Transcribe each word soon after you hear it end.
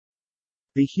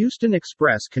The Houston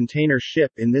Express container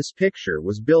ship in this picture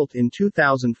was built in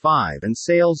 2005 and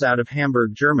sails out of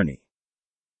Hamburg, Germany.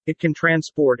 It can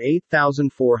transport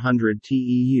 8,400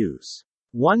 TEUs.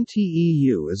 1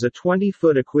 TEU is a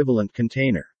 20-foot equivalent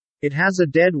container. It has a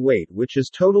dead weight, which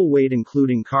is total weight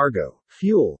including cargo,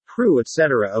 fuel, crew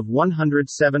etc. of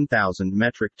 107,000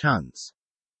 metric tons.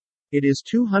 It is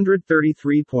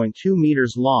 233.2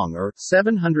 meters long or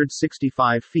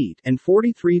 765 feet and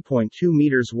 43.2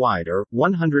 meters wide or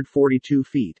 142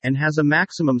 feet and has a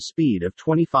maximum speed of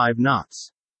 25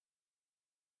 knots.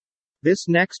 This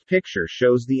next picture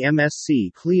shows the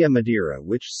MSC Clea Madeira,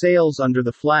 which sails under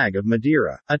the flag of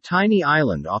Madeira, a tiny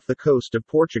island off the coast of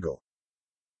Portugal.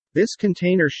 This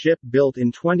container ship, built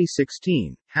in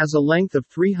 2016, has a length of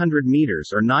 300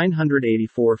 meters or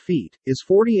 984 feet, is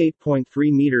 48.3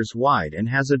 meters wide and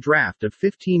has a draft of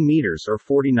 15 meters or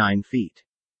 49 feet.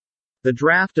 The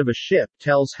draft of a ship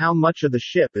tells how much of the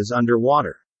ship is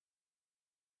underwater.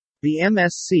 The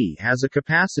MSC has a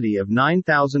capacity of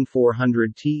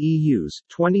 9,400 TEUs,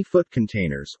 20-foot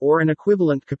containers, or an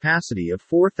equivalent capacity of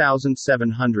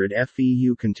 4,700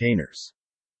 FEU containers.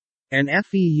 An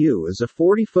FEU is a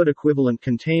 40-foot equivalent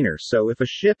container, so if a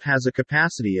ship has a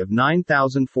capacity of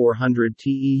 9,400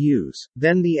 TEUs,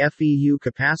 then the FEU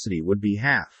capacity would be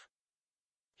half.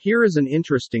 Here is an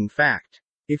interesting fact.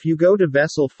 If you go to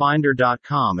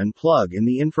vesselfinder.com and plug in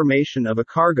the information of a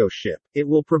cargo ship, it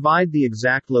will provide the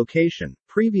exact location,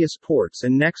 previous ports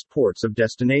and next ports of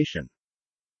destination.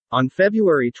 On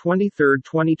February 23,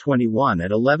 2021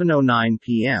 at 11:09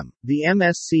 p.m., the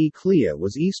MSC Clea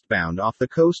was eastbound off the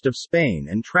coast of Spain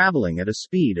and traveling at a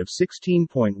speed of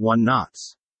 16.1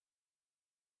 knots.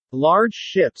 Large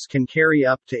ships can carry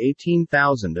up to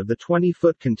 18,000 of the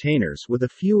 20-foot containers, with a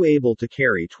few able to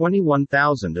carry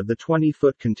 21,000 of the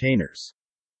 20-foot containers.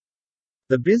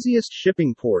 The busiest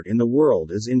shipping port in the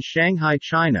world is in Shanghai,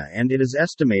 China, and it is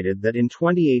estimated that in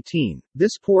 2018,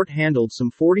 this port handled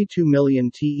some 42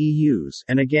 million TEUs,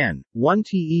 and again, 1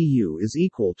 TEU is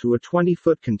equal to a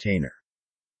 20-foot container.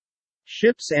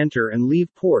 Ships enter and leave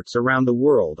ports around the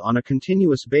world on a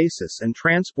continuous basis, and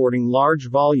transporting large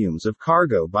volumes of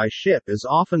cargo by ship is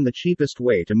often the cheapest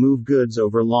way to move goods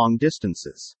over long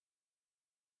distances.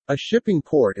 A shipping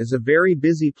port is a very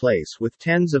busy place with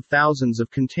tens of thousands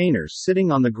of containers sitting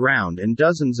on the ground and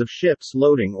dozens of ships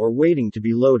loading or waiting to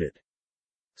be loaded.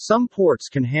 Some ports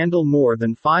can handle more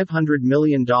than $500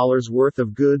 million worth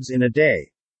of goods in a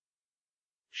day.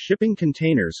 Shipping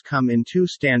containers come in two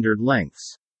standard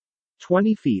lengths: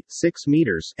 20 feet 6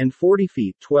 meters and 40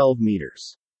 feet 12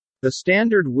 meters. The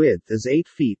standard width is 8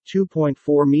 feet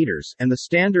 2.4 meters and the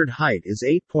standard height is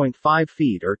 8.5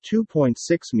 feet or 2.6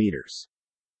 meters.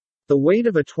 The weight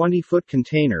of a 20-foot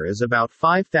container is about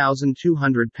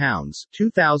 5,200 pounds,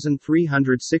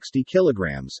 2,360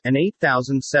 kilograms, and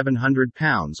 8,700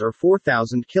 pounds or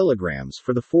 4,000 kilograms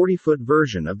for the 40-foot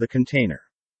version of the container.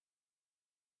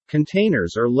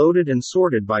 Containers are loaded and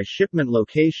sorted by shipment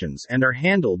locations and are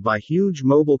handled by huge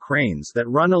mobile cranes that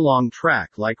run along track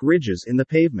like ridges in the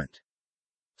pavement.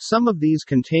 Some of these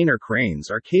container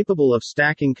cranes are capable of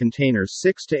stacking containers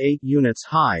 6 to 8 units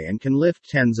high and can lift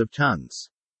tens of tons.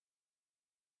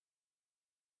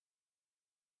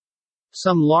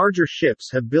 Some larger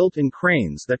ships have built-in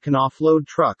cranes that can offload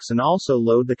trucks and also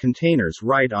load the containers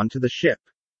right onto the ship.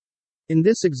 In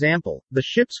this example, the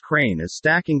ship's crane is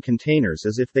stacking containers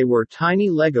as if they were tiny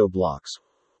Lego blocks.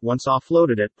 Once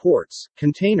offloaded at ports,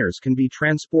 containers can be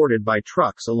transported by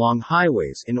trucks along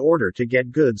highways in order to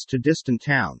get goods to distant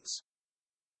towns.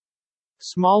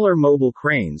 Smaller mobile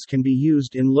cranes can be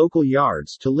used in local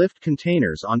yards to lift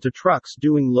containers onto trucks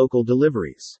doing local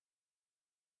deliveries.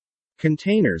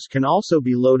 Containers can also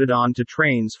be loaded onto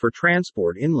trains for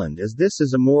transport inland, as this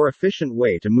is a more efficient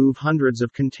way to move hundreds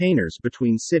of containers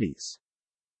between cities.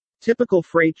 Typical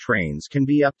freight trains can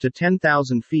be up to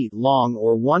 10,000 feet long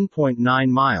or 1.9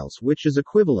 miles, which is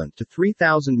equivalent to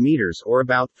 3,000 meters or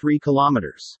about 3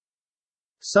 kilometers.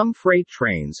 Some freight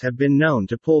trains have been known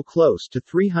to pull close to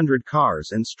 300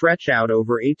 cars and stretch out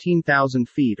over 18,000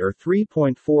 feet or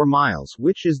 3.4 miles,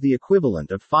 which is the equivalent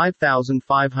of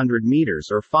 5,500 meters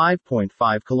or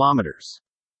 5.5 kilometers.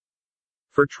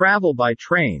 For travel by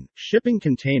train, shipping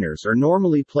containers are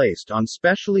normally placed on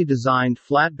specially designed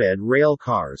flatbed rail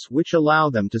cars, which allow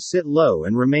them to sit low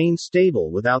and remain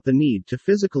stable without the need to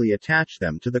physically attach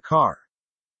them to the car.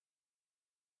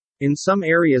 In some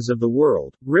areas of the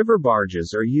world, river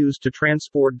barges are used to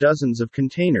transport dozens of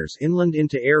containers inland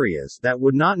into areas that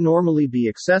would not normally be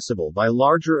accessible by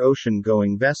larger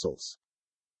ocean-going vessels.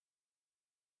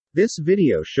 This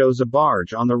video shows a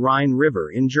barge on the Rhine River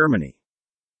in Germany.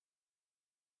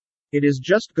 It is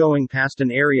just going past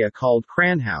an area called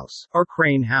Kranhaus, or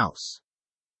Crane House.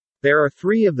 There are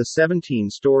 3 of the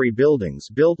 17-story buildings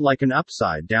built like an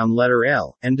upside-down letter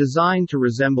L, and designed to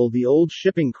resemble the old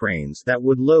shipping cranes that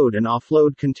would load and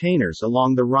offload containers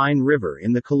along the Rhine River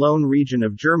in the Cologne region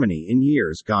of Germany in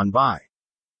years gone by.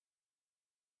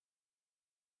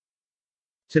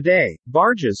 Today,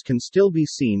 barges can still be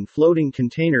seen floating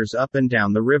containers up and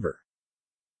down the river.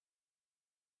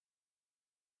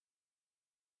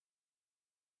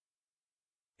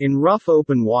 In rough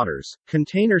open waters,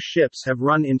 container ships have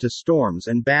run into storms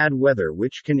and bad weather,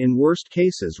 which can in worst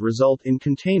cases result in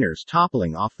containers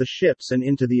toppling off the ships and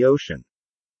into the ocean.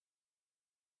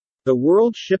 The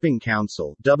World Shipping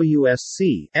Council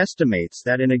 (WSC) estimates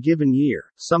that in a given year,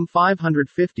 some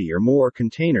 550 or more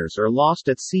containers are lost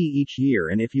at sea each year,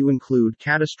 and if you include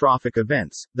catastrophic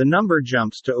events, the number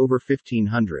jumps to over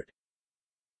 1,500.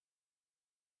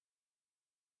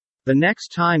 The next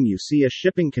time you see a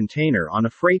shipping container on a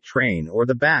freight train or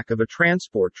the back of a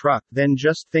transport truck, then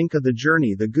just think of the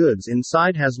journey the goods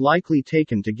inside has likely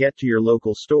taken to get to your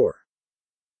local store.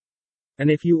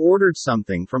 And if you ordered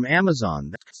something from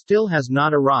Amazon that still has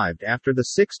not arrived after the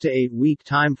 6 to 8 week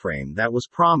timeframe that was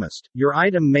promised, your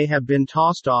item may have been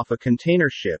tossed off a container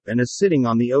ship and is sitting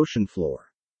on the ocean floor.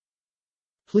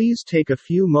 Please take a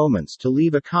few moments to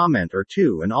leave a comment or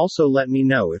two, and also let me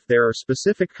know if there are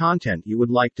specific content you would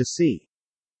like to see.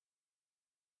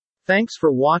 Thanks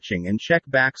for watching, and check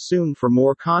back soon for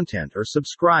more content or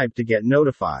subscribe to get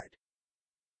notified.